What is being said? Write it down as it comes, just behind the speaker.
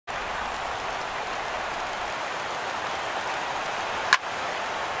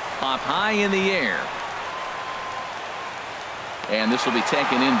Pop high in the air. And this will be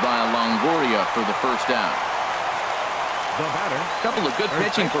taken in by Longoria for the first out. A couple of good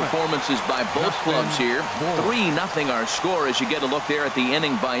pitching performances by both clubs here. 3-0 our score as you get a look there at the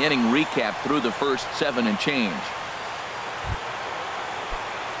inning-by-inning recap through the first 7 and change.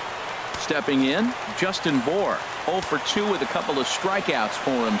 Stepping in, Justin Bour, 0 for 2 with a couple of strikeouts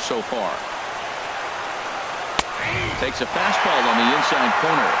for him so far. Takes a fastball on the inside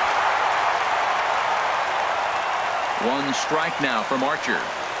corner. 1 strike now from Archer.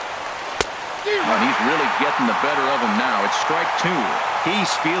 And he's really getting the better of him now. It's strike 2. He's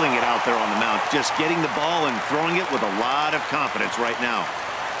feeling it out there on the mound, just getting the ball and throwing it with a lot of confidence right now.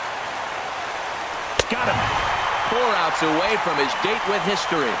 Got him. 4 outs away from his date with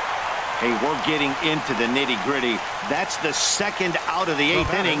history. Hey, we're getting into the nitty-gritty. That's the 2nd out of the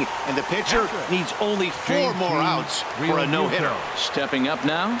 8th inning, and the pitcher needs only 4 more outs for a no-hitter. Stepping up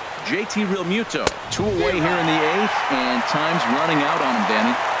now, JT Realmuto. 2 away here in the 8th, and time's running out on him,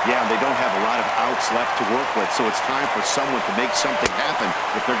 Danny. Yeah, they don't have a lot of outs left to work with, so it's time for someone to make something happen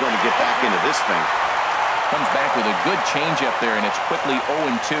if they're going to get back into this thing. Comes back with a good changeup there, and it's quickly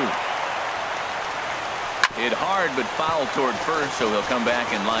 0-2. Hit hard, but foul toward first, so he'll come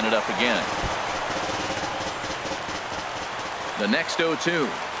back and line it up again. The next 0-2.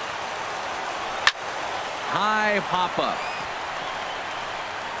 High pop-up.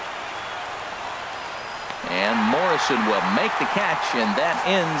 And Morrison will make the catch, and that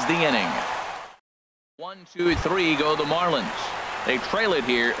ends the inning. 1, 2, 3 go the Marlins. They trail it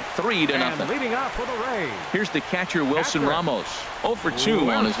here 3-0. Leading off for the Rays. Here's the catcher, Wilson Ramos. 0 for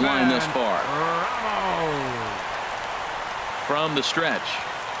 2 on his line thus far. From the stretch.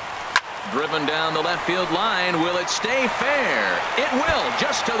 Driven down the left field line. Will it stay fair? It will.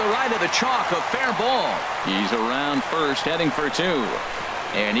 Just to the right of the chalk. A fair ball. He's around first, heading for 2.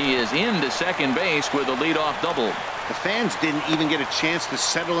 And he is into second base with a leadoff double. The fans didn't even get a chance to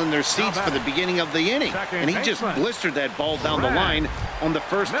settle in their seats for the beginning of the inning. And he just blistered that ball down the line on the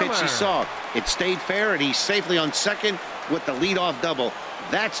first pitch he saw. It stayed fair, and he's safely on second with the leadoff double.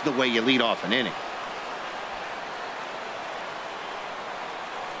 That's the way you lead off an inning.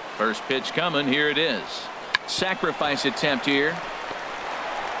 First pitch coming. Here it is. Sacrifice attempt here.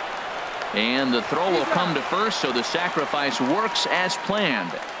 And the throw will come to first, so the sacrifice works as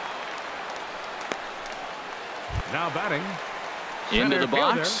planned. Now batting. Into the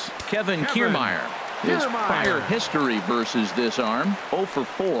box, Kevin Kiermaier. His prior history versus this arm, 0 for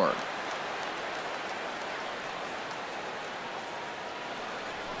 4.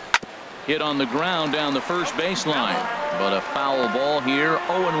 Hit on the ground down the first baseline, but a foul ball here,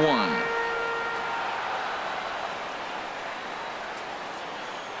 0-1.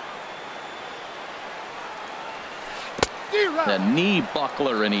 The knee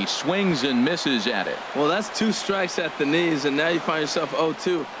buckler, and he swings and misses at it. Well, that's 2 strikes at the knees, and now you find yourself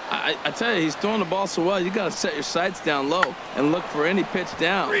 0-2. I tell you, he's throwing the ball so well, you got to set your sights down low and look for any pitch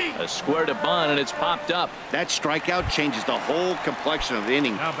down. A square to bunt, and it's popped up. That strikeout changes the whole complexion of the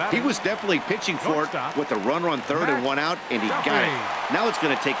inning. He was definitely pitching for it with a runner on third and 1 out, and he got it. Now it's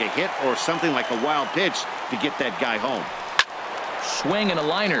going to take a hit or something like a wild pitch to get that guy home. Swing and a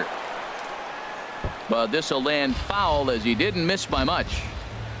liner. But this will land foul as he didn't miss by much.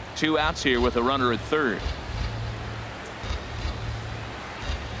 2 outs here with a runner at third.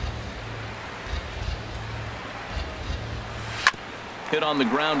 Hit on the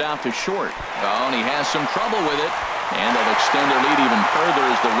ground out to short. Oh, and he has some trouble with it. And they'll extend their lead even further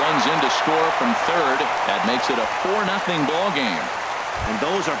as the runs in to score from third. That makes it a 4-0 ball game. And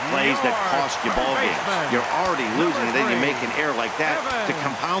those are plays that cost you ball games. You're already losing, and then you make an error like that to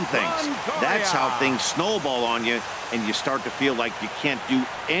compound things. That's how things snowball on you, and you start to feel like you can't do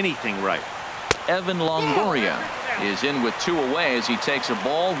anything right. Evan Longoria is in with 2 away as he takes a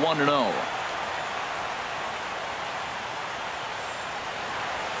ball 1-0.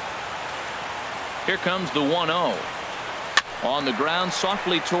 Here comes the 1-0. On the ground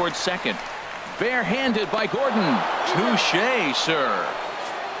softly towards second. Barehanded by Gordon. Touché, sir.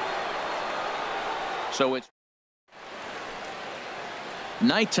 So it's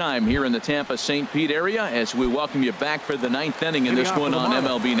nighttime here in the Tampa St. Pete area as we welcome you back for the 9th inning in this one on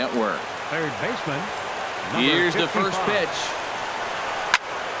MLB Network. Third baseman. Here's the first pitch.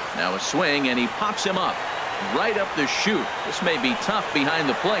 Now a swing, and he pops him up right up the chute. This may be tough behind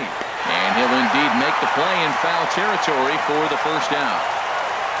the plate, and he'll indeed make the play in foul territory for the first out.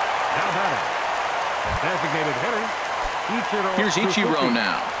 Now batting. Designated hitter. Here's Ichiro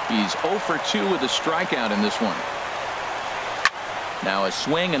now. He's 0 for 2 with a strikeout in this one. Now a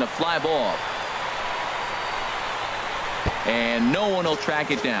swing and a fly ball. And no one will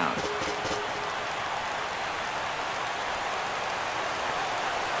track it down.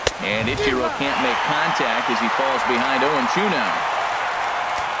 And Ichiro can't make contact as he falls behind 0-2 now.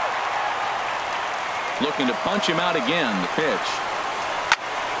 Looking to punch him out again, the pitch.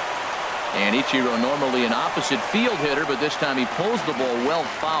 And Ichiro, normally an opposite field hitter, but this time he pulls the ball well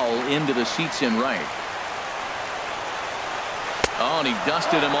foul into the seats in right. Oh, and he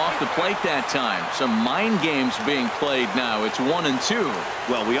dusted him off the plate that time. Some mind games being played now. It's 1-2.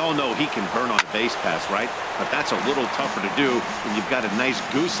 Well, we all know he can burn on a base pass, right? But that's a little tougher to do when you've got a nice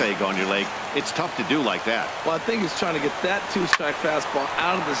goose egg on your leg. It's tough to do like that. Well, I think he's trying to get that two-strike fastball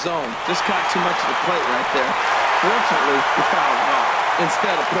out of the zone. Just caught too much of the plate right there. Fortunately, he fouled it off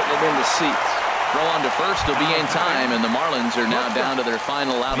instead of putting it in the seats. Throw on to first will be in time, and the Marlins are now down to their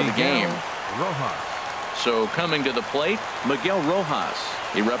final out of the game. Rojas. So coming to the plate, Miguel Rojas.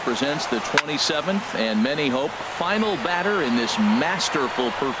 He represents the 27th and many hope final batter in this masterful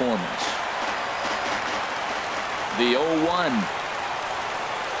performance. The 0-1.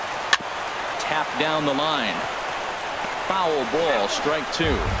 Tap down the line. Foul ball, strike 2.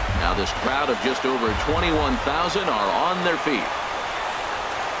 Now this crowd of just over 21,000 are on their feet.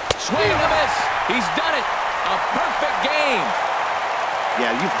 Swing and a miss. He's done it. A perfect game.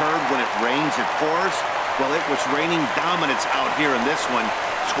 Yeah, you've heard when it rains, it pours. Well, it was raining dominance out here in this one.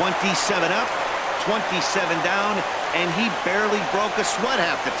 27 up, 27 down, and he barely broke a sweat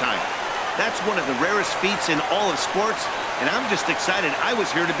half the time. That's one of the rarest feats in all of sports, and I'm just excited I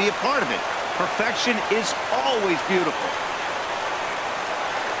was here to be a part of it. Perfection is always beautiful.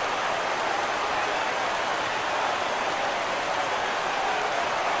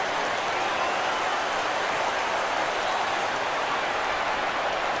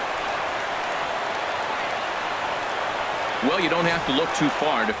 Well, you don't have to look too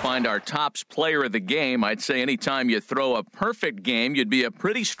far to find our tops player of the game. I'd say anytime you throw a perfect game, you'd be a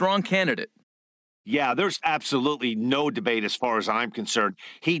pretty strong candidate. Yeah, there's absolutely no debate as far as I'm concerned.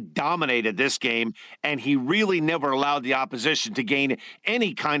 He dominated this game, and he really never allowed the opposition to gain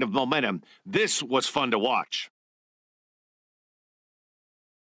any kind of momentum. This was fun to watch.